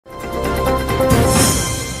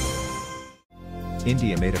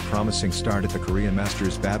India made a promising start at the Korea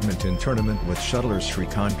Masters badminton tournament with shuttlers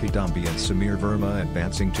Srikanth, Kidambi and Verma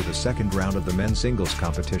advancing to the second round of the men's singles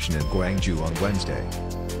competition in Gwangju on Wednesday.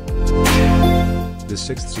 The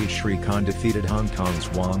 6th seed Srikanth defeated Hong Kong's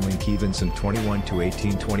Wang Stevenson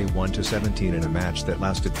 21-18, 21-17 in a match that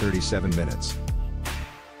lasted 37 minutes.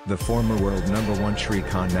 The former world number 1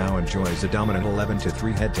 Srikanth now enjoys a dominant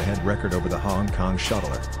 11-3 head-to-head record over the Hong Kong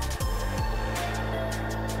shuttler.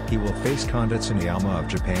 He will face Kanda Tsuneyama of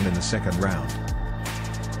Japan in the second round.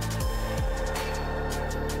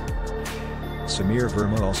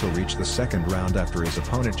 Verma also reached the second round after his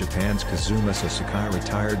opponent Japan's Kazuma Sasakai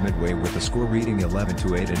retired midway with the score reading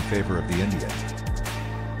 11-8 in favor of the Indian.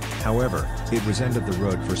 However, it was end of the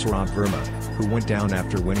road for Sourabh Verma, who went down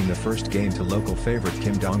after winning the first game to local favorite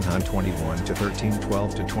Kim Dong-han 21-13,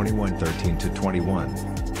 12-21, 13-21.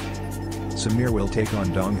 Samir will take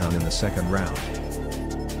on Dong-han in the second round.